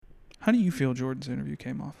How do you feel Jordan's interview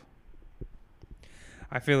came off?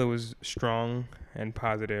 I feel it was strong and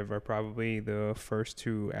positive are probably the first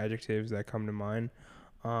two adjectives that come to mind.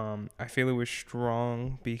 I feel it was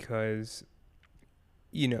strong because,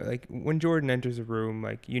 like when Jordan enters a room,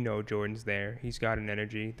 like, Jordan's there. He's got an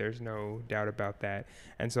energy. There's no doubt about that.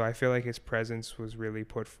 And so I feel like his presence was really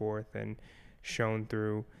put forth and shown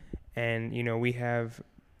through. And, we have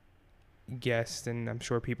guests, and I'm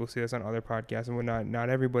sure people see this on other podcasts and whatnot. Not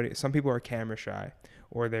everybody, some people are camera shy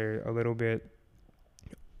or they're a little bit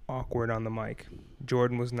awkward on the mic.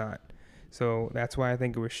 Jordan was not. So that's why I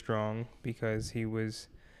think it was strong, because he was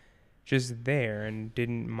just there and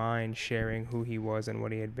didn't mind sharing who he was and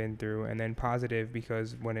what he had been through. And then positive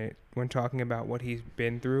because when talking about what he's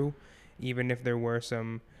been through, even if there were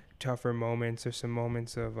some tougher moments or some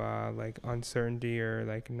moments of like uncertainty or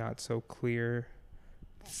like not so clear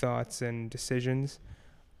thoughts and decisions,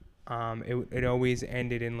 it always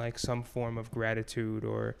ended in like some form of gratitude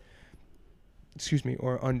or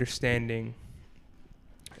understanding.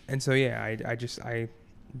 And so yeah, I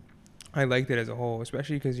liked it as a whole,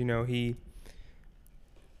 especially because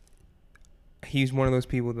he's one of those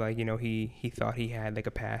people that, like, he thought he had like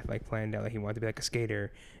a path like planned out, like he wanted to be like a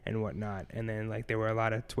skater and whatnot, and then like there were a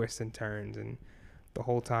lot of twists and turns, and the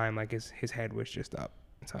whole time like his head was just up.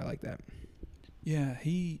 So I like that. Yeah,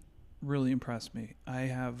 he really impressed me.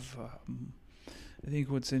 I think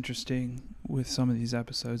what's interesting with some of these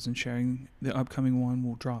episodes and sharing, the upcoming one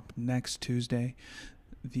will drop next Tuesday.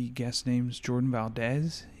 The guest name's Jordan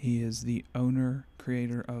Valdez. He is the owner,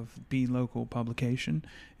 creator of Be Local publication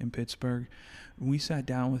in Pittsburgh. We sat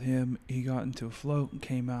down with him. He got into a float and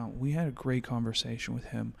came out. We had a great conversation with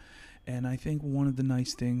him. And I think one of the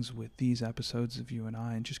nice things with these episodes of you and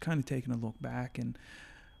I, and just kind of taking a look back and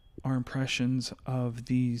our impressions of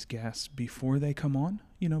these guests before they come on,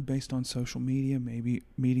 based on social media, maybe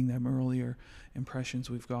meeting them earlier,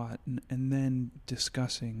 impressions we've got, and then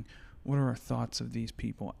discussing what are our thoughts of these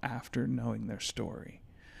people after knowing their story.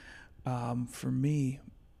 For me,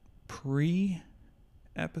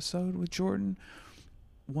 pre-episode with Jordan,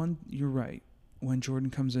 you're right. When Jordan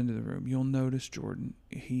comes into the room, you'll notice Jordan.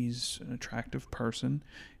 He's an attractive person.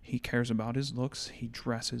 He cares about his looks. He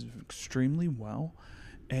dresses extremely well.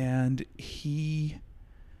 And he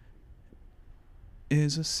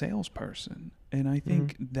is a salesperson. And I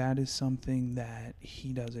think that is something that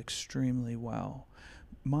he does extremely well.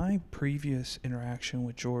 My previous interaction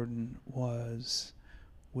with Jordan was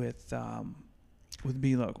with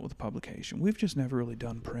Be Local, the publication. We've just never really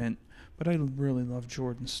done print, but I really love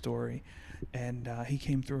Jordan's story. And he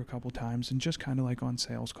came through a couple times and just kind of like on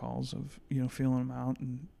sales calls of, feeling him out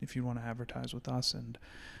and if you want to advertise with us. And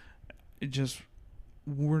it just,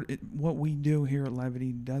 what we do here at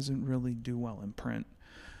Levity doesn't really do well in print.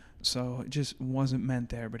 So it just wasn't meant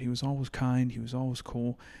there, but he was always kind. He was always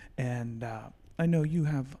cool. And I know you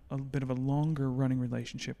have a bit of a longer running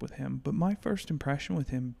relationship with him, but my first impression with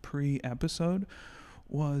him pre-episode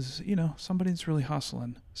was, somebody that's really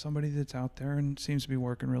hustling, somebody that's out there and seems to be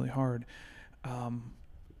working really hard.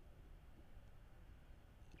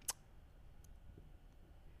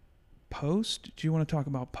 Post, do you want to talk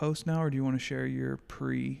about Post now, or do you want to share your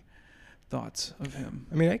pre-thoughts of him?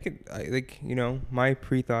 I mean, my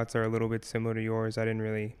pre-thoughts are a little bit similar to yours. I didn't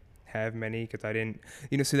really have many because I didn't,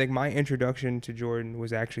 so like my introduction to Jordan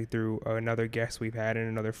was actually through another guest we've had and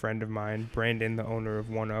another friend of mine, Brandon, the owner of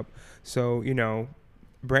One Up. So,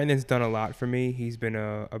 Brandon's done a lot for me. He's been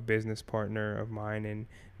a business partner of mine in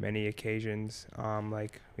many occasions,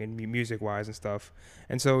 like in music wise and stuff.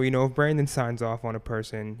 And so, if Brandon signs off on a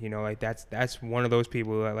person, like that's one of those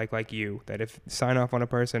people that like you, that if sign off on a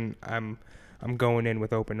person, I'm going in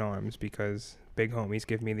with open arms because big homies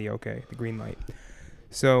give me the okay, the green light.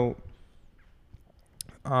 So,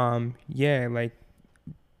 yeah, like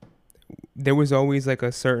there was always like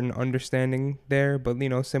a certain understanding there, but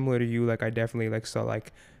similar to you, like I definitely like saw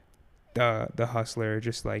like the hustler,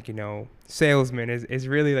 just like salesman is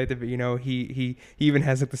really like the he even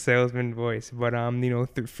has like the salesman voice. But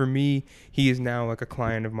for me, he is now like a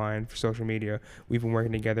client of mine for social media. We've been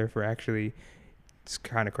working together for actually, it's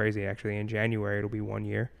kind of crazy actually. In January it'll be 1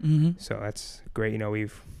 year, so that's great.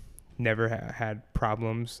 We've never had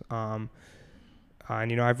problems.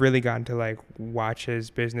 And I've really gotten to like watch his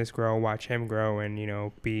business grow, watch him grow, and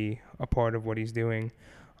be a part of what he's doing.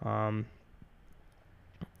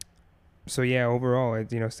 So yeah, overall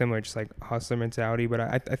it's similar, just like hustler mentality. But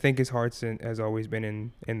I think his heart has always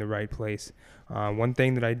been in the right place. One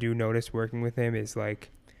thing that I do notice working with him is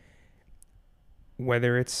like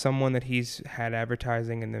whether it's someone that he's had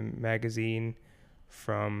advertising in the magazine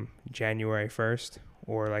from January 1st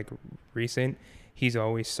or like recent, he's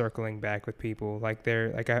always circling back with people. Like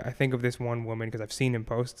I think of this one woman because I've seen him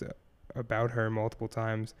post about her multiple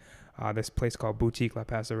times. This place called Boutique La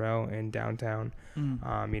Passerelle in downtown.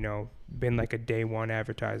 Been like a day one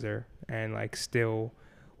advertiser, and like still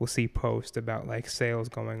we'll see posts about like sales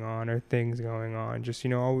going on or things going on. Just,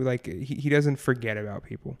 like he doesn't forget about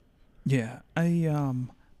people. Yeah.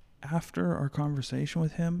 After our conversation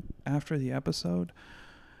with him, after the episode,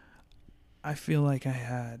 I feel like I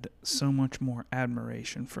had so much more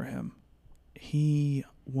admiration for him. He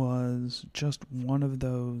was just one of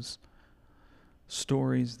those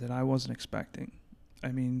stories that I wasn't expecting.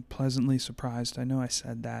 I mean, pleasantly surprised. I know I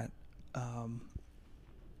said that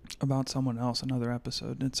about someone else, another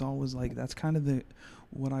episode, and it's always like that's kind of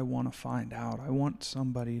what I want to find out. I want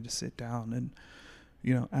somebody to sit down and,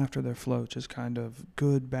 after their float, just kind of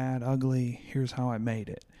good, bad, ugly, here's how I made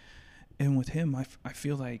it. And with him, I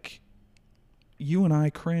feel like you and I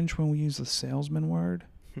cringe when we use the salesman word,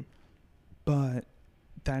 but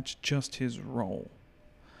that's just his role.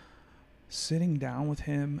 Sitting down with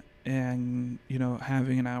him and,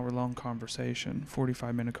 having an hour-long conversation,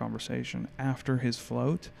 45-minute conversation after his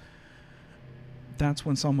float, that's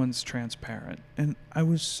when someone's transparent. And I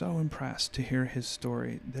was so impressed to hear his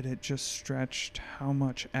story that it just stretched how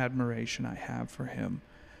much admiration I have for him.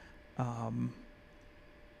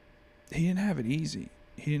 He didn't have it easy.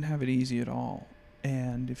 He didn't have it easy at all.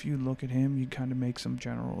 And if you look at him, you kind of make some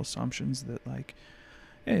general assumptions that, like,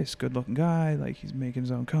 hey, he's a good-looking guy, like, he's making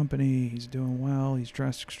his own company, he's doing well, he's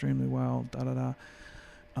dressed extremely well, da-da-da.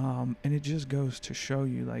 And it just goes to show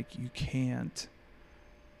you, like, you can't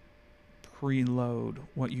preload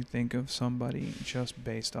what you think of somebody just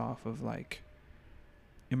based off of, like,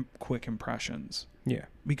 quick impressions. Yeah.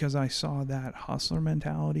 Because I saw that hustler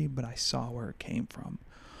mentality, but I saw where it came from.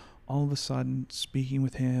 All of a sudden, speaking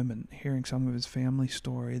with him and hearing some of his family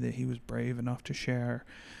story that he was brave enough to share,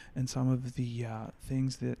 and some of the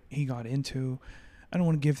things that he got into. I don't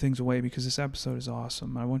want to give things away because this episode is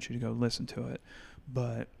awesome. I want you to go listen to it.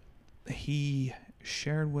 But he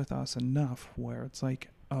shared with us enough where it's like,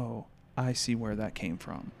 oh, I see where that came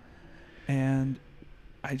from. And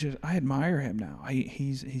I admire him now.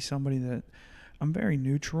 He's somebody that I'm very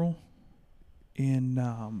neutral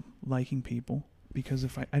in liking people, because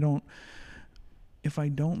if I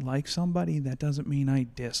don't like somebody, that doesn't mean I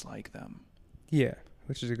dislike them. Yeah,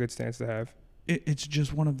 which is a good stance to have. It's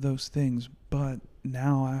just one of those things. But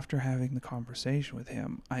now, after having the conversation with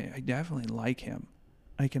him, I definitely like him.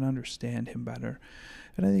 I can understand him better.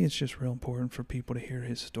 And I think it's just real important for people to hear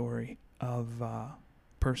his story of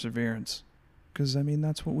perseverance. Because, I mean,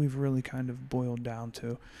 that's what we've really kind of boiled down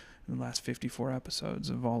to in the last 54 episodes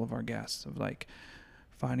of all of our guests, of, like,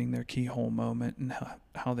 finding their keyhole moment and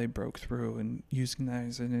how they broke through, and using that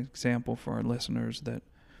as an example for our listeners that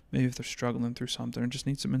maybe if they're struggling through something or just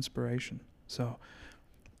need some inspiration. So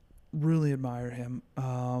really admire him.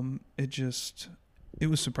 It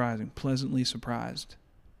was surprising, pleasantly surprised.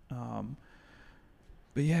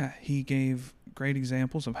 But yeah, he gave great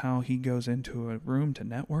examples of how he goes into a room to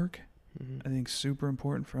network. I think super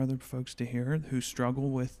important for other folks to hear who struggle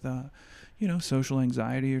with, social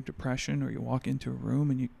anxiety or depression, or you walk into a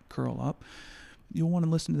room and you curl up. You'll want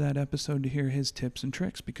to listen to that episode to hear his tips and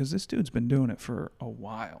tricks, because this dude's been doing it for a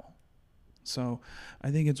while. So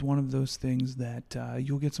I think it's one of those things that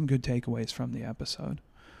you'll get some good takeaways from the episode.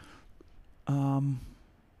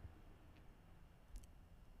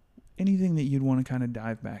 Anything that you'd want to kind of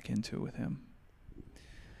dive back into with him?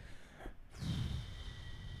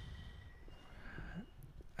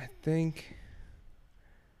 I think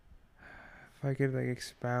if I could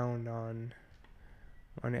expound on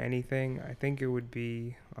anything, I think it would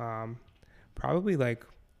be probably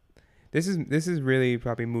this is really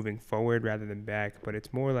probably moving forward rather than back, but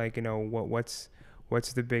it's more what's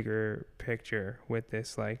the bigger picture with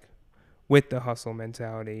this, with the hustle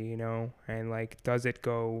mentality, and does it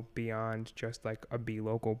go beyond just a B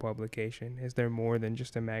local publication? Is there more than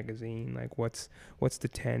just a magazine? What's the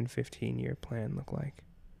 10-15 year plan look like?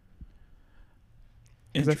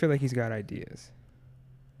 Because I feel like he's got ideas.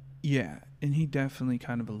 Yeah, and he definitely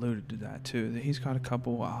kind of alluded to that too, that he's got a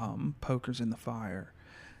couple pokers in the fire,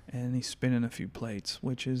 and he's spinning a few plates,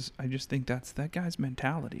 which is, I just think that's that guy's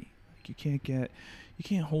mentality. You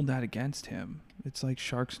can't hold that against him. It's like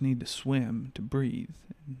sharks need to swim to breathe.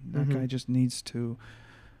 That guy just needs to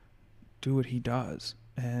do what he does,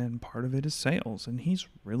 and part of it is sales, and he's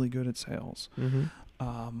really good at sales.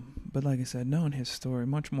 But like I said, knowing his story,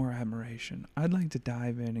 much more admiration. I'd like to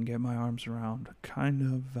dive in and get my arms around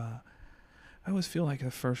I always feel like the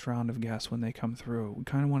first round of guests, when they come through, we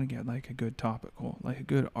kind of want to get a good topical, a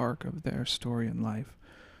good arc of their story in life.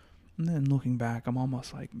 And then looking back, I'm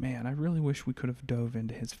almost like, man, I really wish we could have dove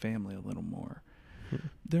into his family a little more.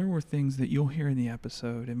 There were things that you'll hear in the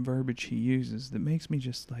episode and verbiage he uses that makes me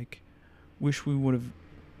just like wish we would have.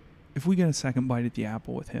 If we get a second bite at the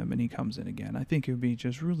apple with him and he comes in again, I think it would be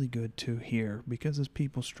just really good to hear, because as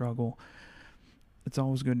people struggle, it's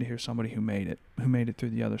always good to hear somebody who made it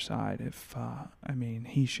through the other side. If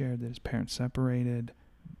he shared that his parents separated.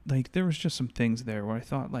 Like, there was just some things there where I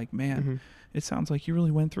thought, like, man, it sounds like you really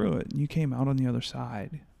went through it and you came out on the other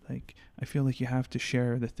side. Like, I feel like you have to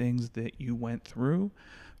share the things that you went through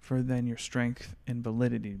for then your strength and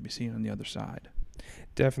validity to be seen on the other side.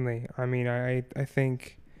 Definitely. I mean, I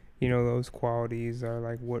think, those qualities are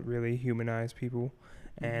like what really humanize people,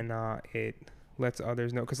 and it lets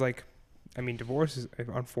others know. Because, divorce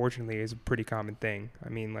unfortunately is a pretty common thing. I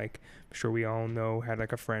mean, like, I'm sure we all had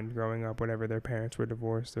like a friend growing up, whatever, their parents were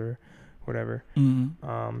divorced or whatever.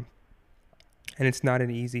 And it's not an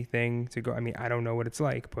easy thing to go. I mean, I don't know what it's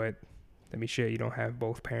like, but you don't have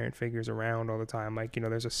both parent figures around all the time. Like,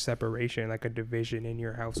 there's a separation, like a division in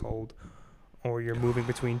your household, or you're moving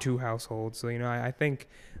between two households. So, I think,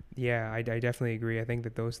 I definitely agree. I think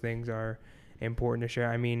that those things are important to share.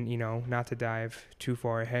 I mean, not to dive too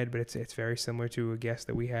far ahead, but it's very similar to a guest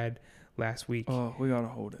that we had last week. Oh, we gotta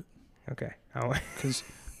hold it. Okay. Because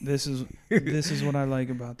this is what I like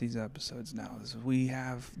about these episodes now, is we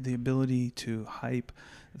have the ability to hype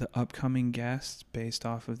the upcoming guests based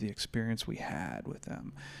off of the experience we had with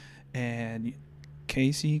them. And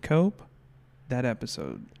Casey Cope, that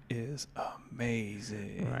episode is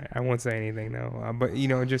amazing. Right. I won't say anything though, but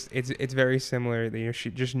just it's very similar. She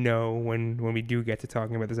just know when we do get to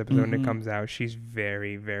talking about this episode and it comes out, she's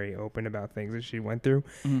very, very open about things that she went through,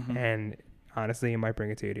 and honestly, it might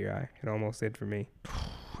bring a tear to your eye. It almost did for me.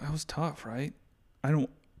 That was tough, right?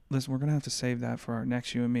 Listen, we're gonna have to save that for our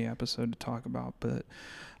next You and Me episode to talk about, but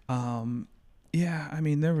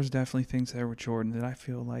there was definitely things there with Jordan that I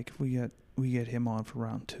feel like if we get him on for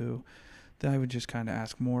round 2, that I would just kind of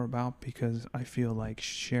ask more about, because I feel like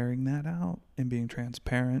sharing that out and being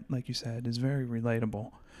transparent, like you said, is very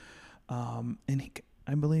relatable.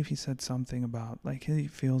 I believe he said something about, like, he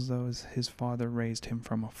feels though his father raised him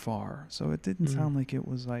from afar. So it didn't sound like it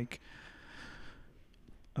was like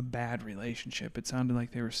a bad relationship. It sounded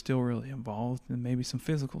like they were still really involved, and maybe some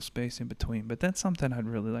physical space in between. But that's something I'd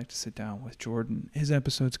really like to sit down with Jordan. His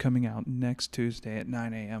episode's coming out next Tuesday at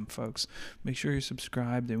 9 a.m., folks. Make sure you're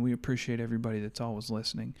subscribed, and we appreciate everybody that's always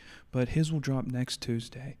listening. But his will drop next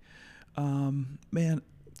Tuesday. Man,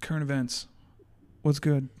 current events. What's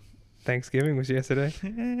good? Thanksgiving was yesterday.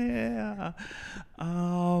 Yeah.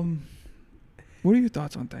 What are your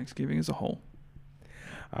thoughts on Thanksgiving as a whole?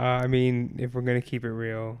 If we're going to keep it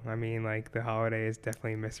real, the holiday is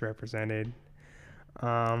definitely misrepresented.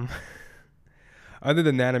 Other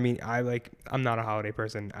than that, I'm not a holiday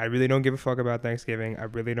person. I really don't give a fuck about Thanksgiving. I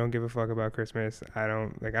really don't give a fuck about Christmas. I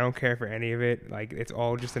don't care for any of it. Like, it's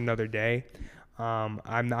all just another day.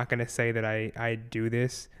 I'm not going to say that I do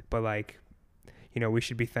this, but we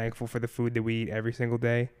should be thankful for the food that we eat every single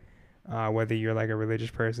day. Whether you're like a religious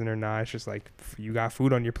person or not, it's just like you got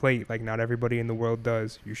food on your plate. Like, not everybody in the world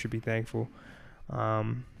does. You should be thankful. I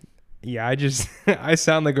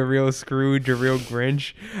sound like a real Scrooge, a real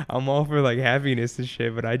Grinch. I'm all for like happiness and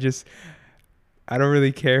shit, but I don't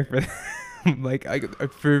really care for that.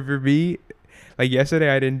 For me, like yesterday,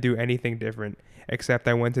 I didn't do anything different except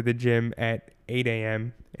I went to the gym at 8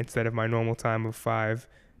 a.m. instead of my normal time of 5.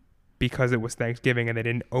 Because it was Thanksgiving and they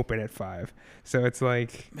didn't open at 5. So it's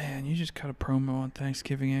like... Man, you just cut a promo on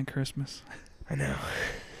Thanksgiving and Christmas. I know.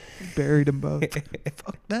 Buried them both.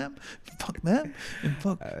 Fuck them. Fuck them. And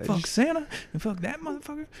fuck Santa. And fuck that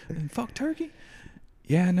motherfucker. And fuck turkey.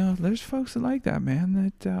 Yeah, no, there's folks that like that, man.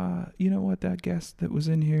 That, you know what, that guest that was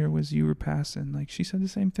in here was you were passing. Like, she said the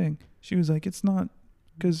same thing. She was like, it's not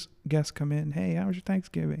because guests come in, hey, how was your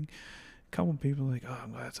Thanksgiving? A couple people were like, oh,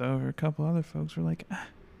 I'm glad it's over. A couple other folks were like,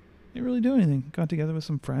 didn't really do anything. Got together with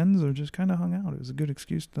some friends or just kind of hung out. It was a good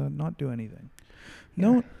excuse to not do anything.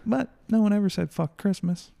 Yeah. But no one ever said fuck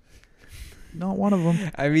Christmas. Not one of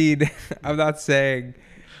them. I'm not saying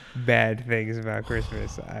bad things about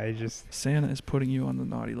Christmas. Santa is putting you on the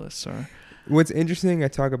naughty list, sir. What's interesting, I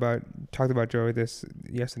talked about Joe with this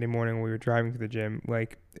yesterday morning when we were driving to the gym.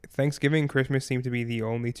 Like, Thanksgiving and Christmas seem to be the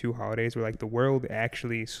only 2 holidays where like the world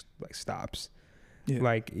actually stops. Yeah.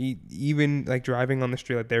 Like, even like driving on the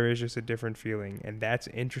street, like, there is just a different feeling, and that's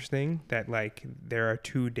interesting. That like there are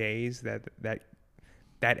 2 days that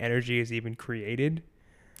energy is even created.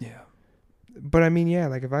 Yeah. But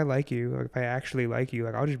like if I like you, like if I actually like you,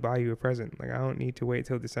 like I'll just buy you a present. Like, I don't need to wait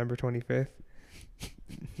till December 25th.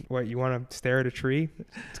 What, you want to stare at a tree?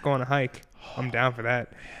 Let's go on a hike. I'm down for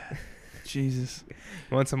that. Jesus.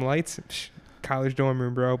 You want some lights? Psh, college dorm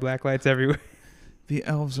room, bro. Black lights everywhere. The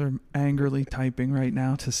elves are angrily typing right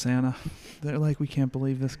now to Santa. They're like, we can't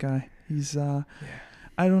believe this guy. He's, I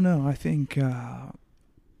don't know. I think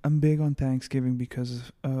I'm big on Thanksgiving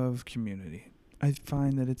because of community. I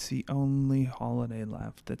find that it's the only holiday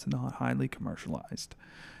left that's not highly commercialized.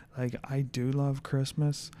 Like, I do love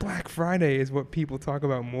Christmas. Black Friday is what people talk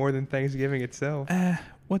about more than Thanksgiving itself.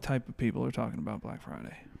 What type of people are talking about Black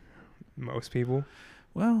Friday? Most people.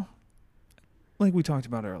 Well, like we talked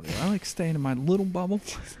about earlier, I like staying in my little bubble.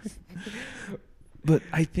 But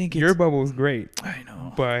I think your bubble is great. I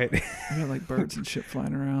know. But I got like birds and shit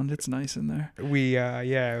flying around. It's nice in there.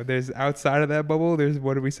 There's outside of that bubble, there's,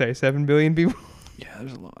 what did we say, 7 billion people? Yeah,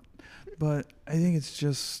 there's a lot. But I think it's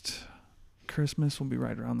just Christmas will be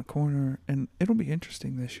right around the corner, and it'll be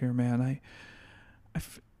interesting this year, man.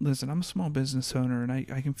 Listen, I'm a small business owner, and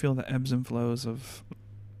I can feel the ebbs and flows of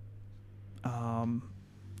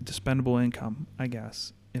dispendable income, I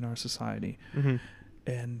guess, in our society. Mm-hmm.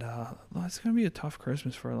 And it's going to be a tough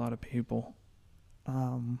Christmas for a lot of people.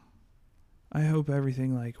 I hope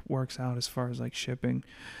everything like works out as far as like shipping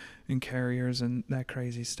and carriers and that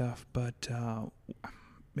crazy stuff. But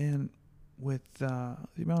man, with the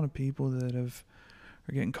amount of people that are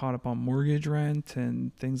getting caught up on mortgage rent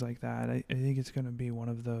and things like that, I think it's going to be one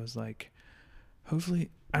of those, like, hopefully,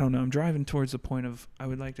 I don't know, I'm driving towards the point of I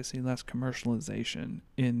would like to see less commercialization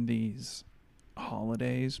in these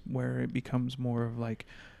holidays, where it becomes more of like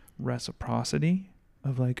reciprocity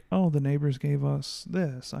of like, oh, the neighbors gave us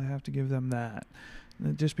this, I have to give them that. And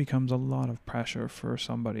it just becomes a lot of pressure for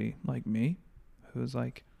somebody like me who's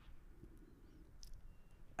like,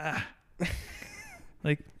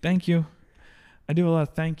 like, thank you. I do a lot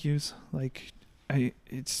of thank yous. Like,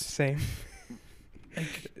 it's same.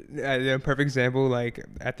 Like, a perfect example, like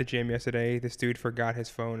at the gym yesterday, this dude forgot his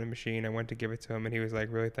phone and machine. I went to give it to him, and he was like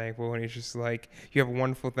really thankful, and he's just like, you have a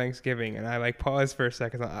wonderful Thanksgiving. And I like paused for a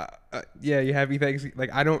second. Yeah, you happy Thanksgiving?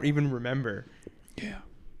 Like, I don't even remember.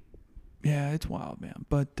 Yeah, it's wild, man.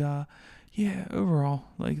 But yeah, overall,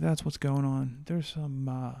 like, that's what's going on. There's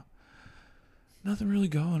some nothing really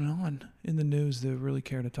going on in the news that I really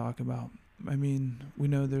care to talk about. I mean, we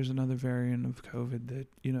know there's another variant of COVID that,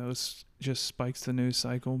 just spikes the news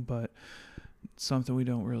cycle, but it's something we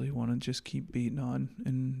don't really want to just keep beating on.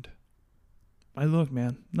 And look,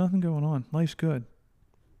 man, nothing going on. Life's good.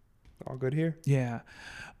 All good here. Yeah.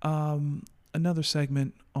 Another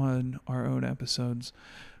segment on our own episodes,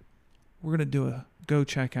 we're going to do a go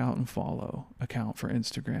check out and follow account for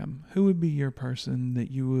Instagram. Who would be your person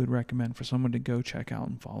that you would recommend for someone to go check out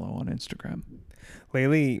and follow on Instagram?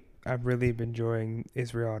 Lately, I've really been enjoying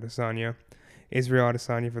Israel Adesanya. Israel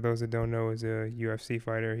Adesanya, for those that don't know, is a UFC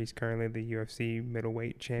fighter. He's currently the UFC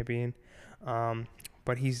middleweight champion.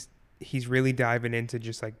 But he's really diving into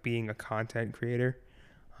just like being a content creator.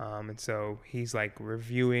 And so he's like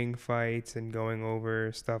reviewing fights and going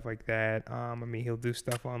over stuff like that. I mean, he'll do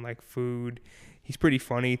stuff on like food. He's pretty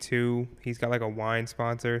funny too. He's got like a wine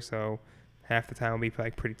sponsor, so half the time he'll be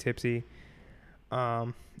like pretty tipsy.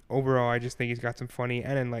 Overall, I just think he's got some funny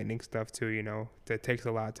and enlightening stuff too, that takes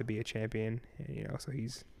a lot to be a champion, so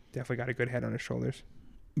he's definitely got a good head on his shoulders.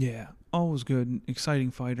 Yeah, always good, exciting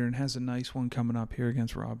fighter, and has a nice one coming up here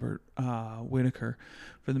against Robert Whitaker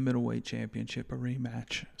for the middleweight championship, a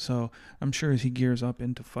rematch. So I'm sure as he gears up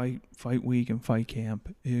into fight week and fight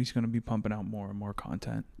camp, he's going to be pumping out more and more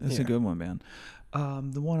content. It's a good one, man.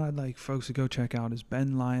 The one I'd like folks to go check out is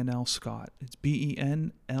Ben Lionel Scott. It's BenLionel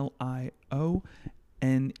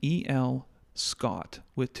Scott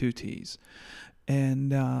with 2 T's.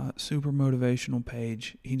 And super motivational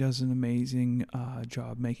page. He does an amazing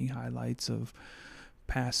job making highlights of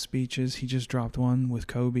past speeches. He just dropped one with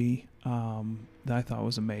Kobe that I thought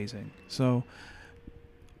was amazing. So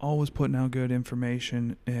always putting out good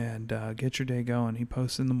information, and get your day going. He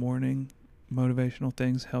posts in the morning, motivational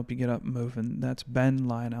things, help you get up and moving. That's Ben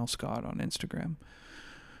Lionel Scott on Instagram.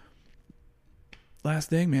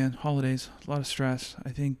 Last thing, man, holidays, a lot of stress. I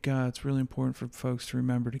think it's really important for folks to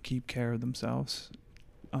remember to keep care of themselves.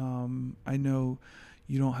 I know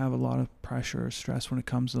you don't have a lot of pressure or stress when it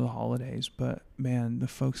comes to the holidays, but man, the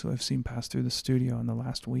folks who I've seen pass through the studio in the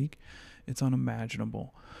last week, it's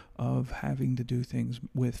unimaginable of having to do things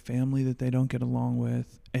with family that they don't get along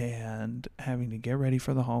with, and having to get ready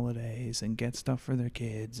for the holidays and get stuff for their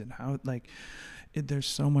kids, and how there's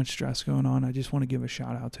so much stress going on. I just want to give a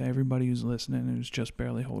shout out to everybody who's listening and who's just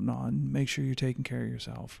barely holding on. Make sure you're taking care of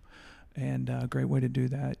yourself. And a great way to do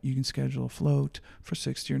that, you can schedule a float for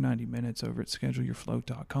 60 or 90 minutes over at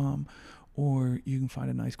scheduleyourfloat.com, or you can find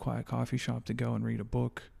a nice quiet coffee shop to go and read a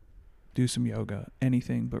book, do some yoga,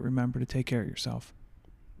 anything. But remember to take care of yourself.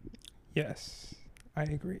 Yes, I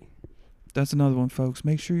agree. That's another one, folks.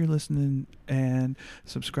 Make sure you're listening and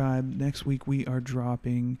subscribe. Next week, we are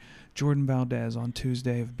dropping Jordan Valdez on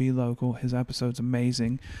Tuesday of Be Local. His episode's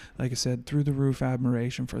amazing. Like I said, through the roof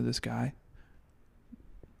admiration for this guy.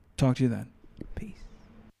 Talk to you then. Peace.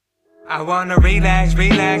 I wanna relax,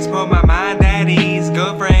 put my mind at ease.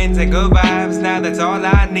 Good friends and good vibes, now that's all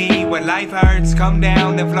I need. When life hurts, come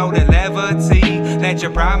down and float in levity. Let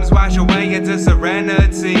your problems wash away into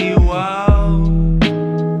serenity. Whoa.